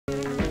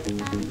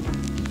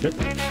Good.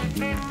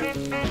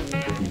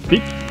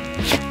 Peek.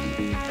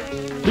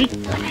 Peek.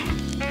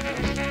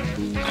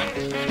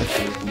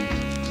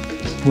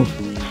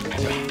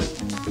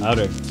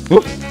 Louder.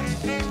 Good.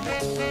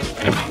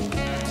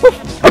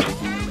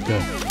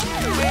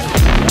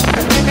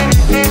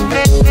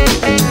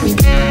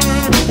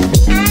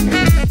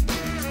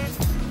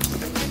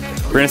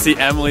 We're gonna see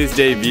Emily's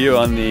debut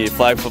on the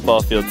flag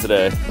football field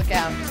today. Look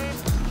out.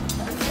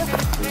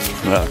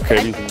 Oh,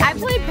 crazy. I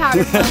played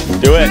powder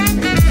puff. Do it.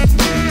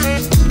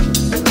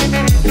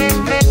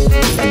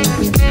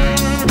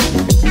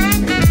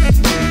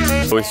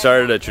 We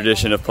started a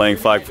tradition of playing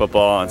flag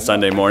football on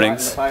Sunday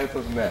mornings.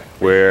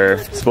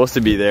 We're supposed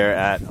to be there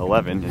at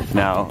 11. It's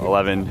now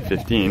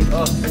 11:15.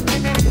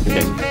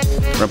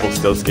 And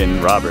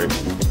Rumpelstiltskin Robert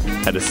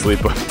had to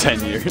sleep up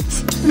 10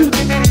 years.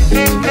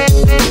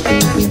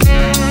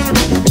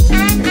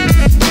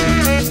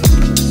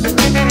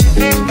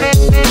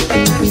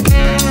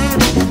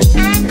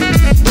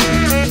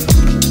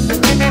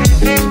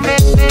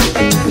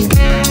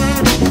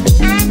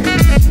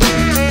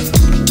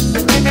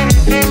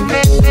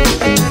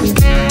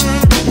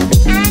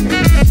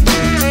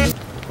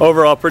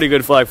 Overall, pretty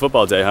good flag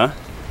football day, huh?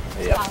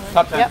 Yep.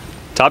 Top 10. Yep.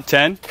 Top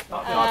 10?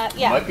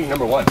 Yeah. Might be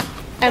number 1.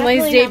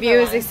 Emily's debut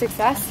is a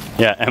success.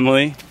 Yeah,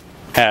 Emily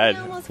had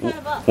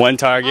one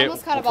target,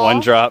 one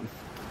drop.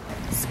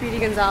 Speedy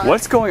Gonzalez.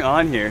 What's going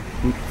on here?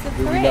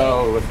 We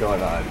know what's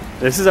going on.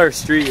 This is our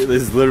street.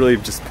 This is literally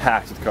just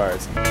packed with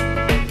cars.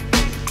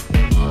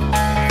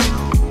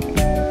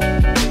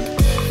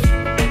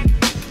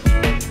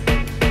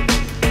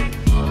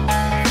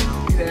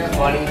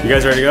 You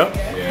guys ready to go?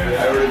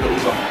 Yeah, ready to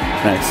go.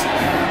 Nice.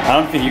 I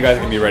don't think you guys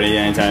are gonna be ready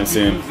anytime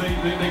soon.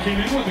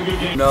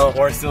 No,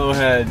 Orsillo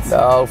heads.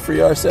 No, free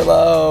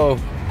Orsillo.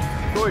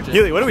 Gorgeous.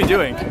 Healy, what are we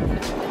doing? I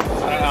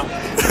don't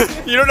know.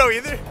 You don't know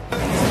either?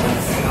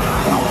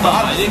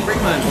 I didn't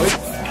bring mine, boys.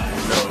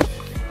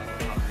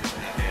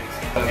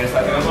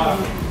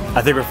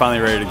 I think we're finally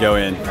ready to go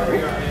in.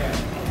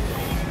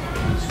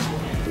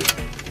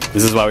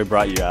 This is why we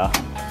brought you out.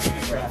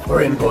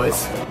 We're in,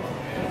 boys.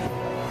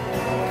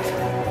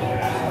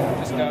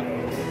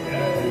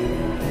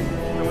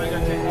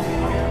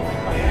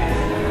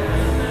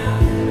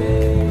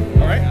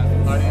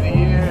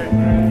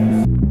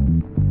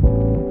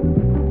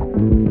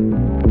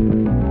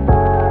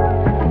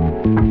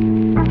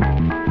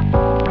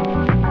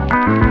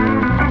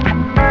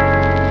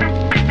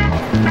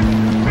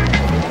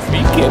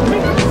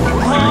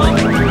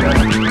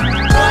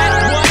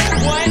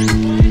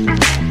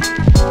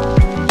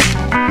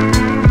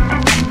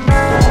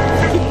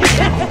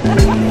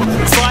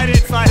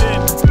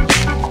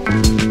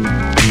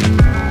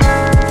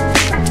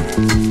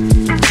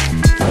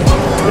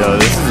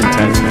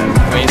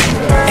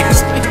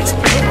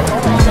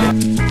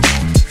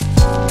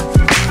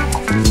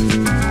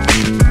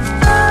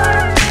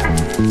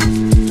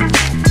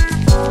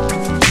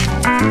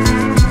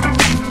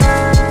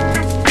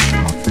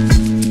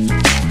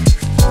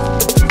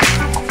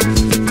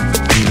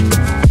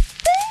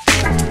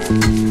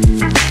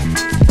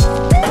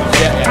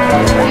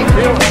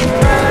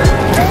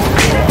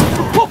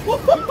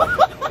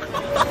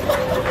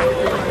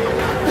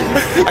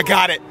 I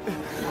got it.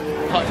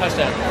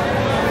 Touchdown.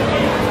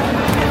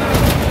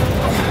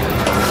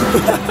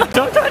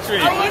 Don't touch me!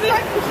 Are you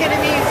fucking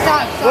kidding me?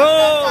 Stop.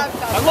 Whoa!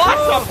 Stop. I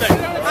lost something!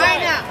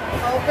 Right now.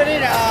 Open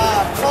it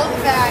up. Pull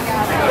the bag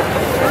out.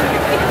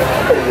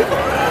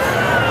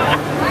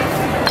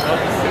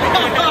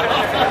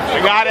 I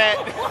got it!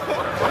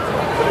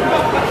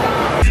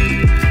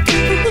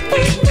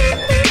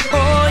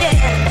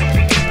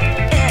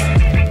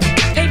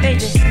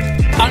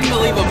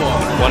 Unbelievable.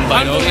 One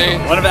bite only.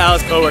 One of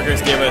Al's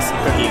co-workers gave us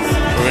cookies.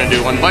 We're gonna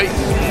do one bite.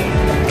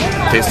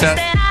 Taste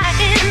test.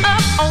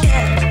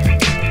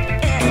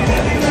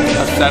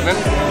 A 7.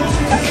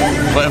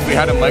 But if we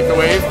had a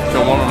microwave to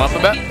warm them up a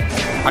bit,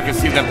 I could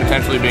see them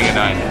potentially being a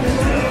 9.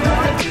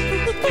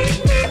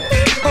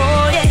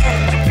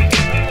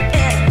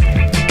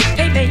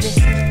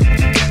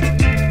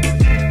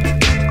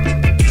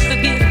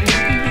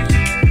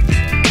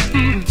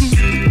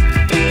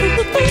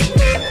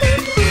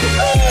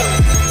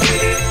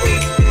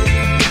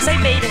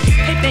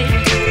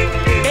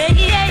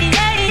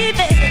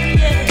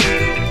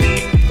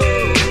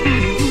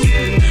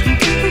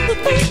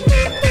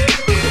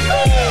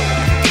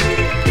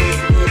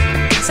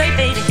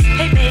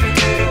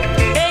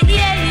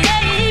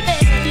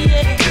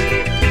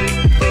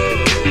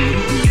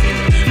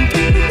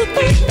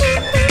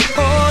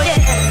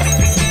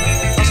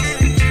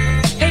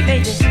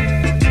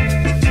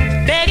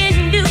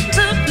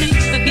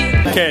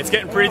 Okay, it's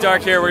getting pretty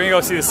dark here. We're gonna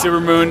go see the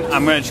supermoon.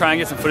 I'm gonna try and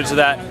get some footage of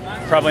that.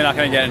 Probably not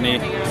gonna get any,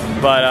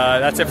 but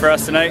that's it for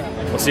us tonight.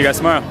 We'll see you guys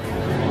tomorrow.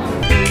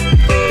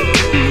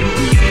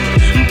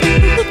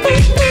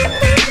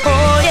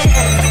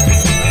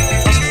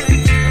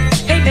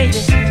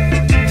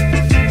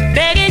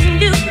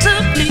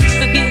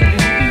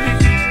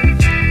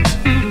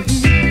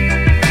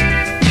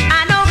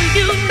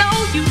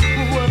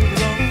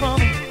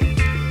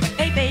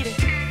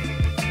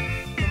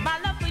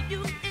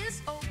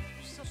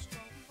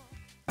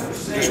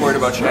 Just worried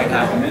about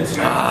Shanghai.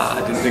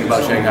 I didn't think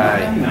about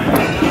Shanghai.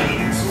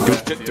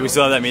 Do we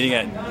still have that meeting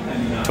at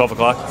 12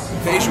 o'clock?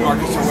 The Asian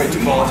markets are way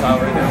too volatile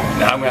right now.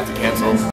 Now I'm gonna have to cancel.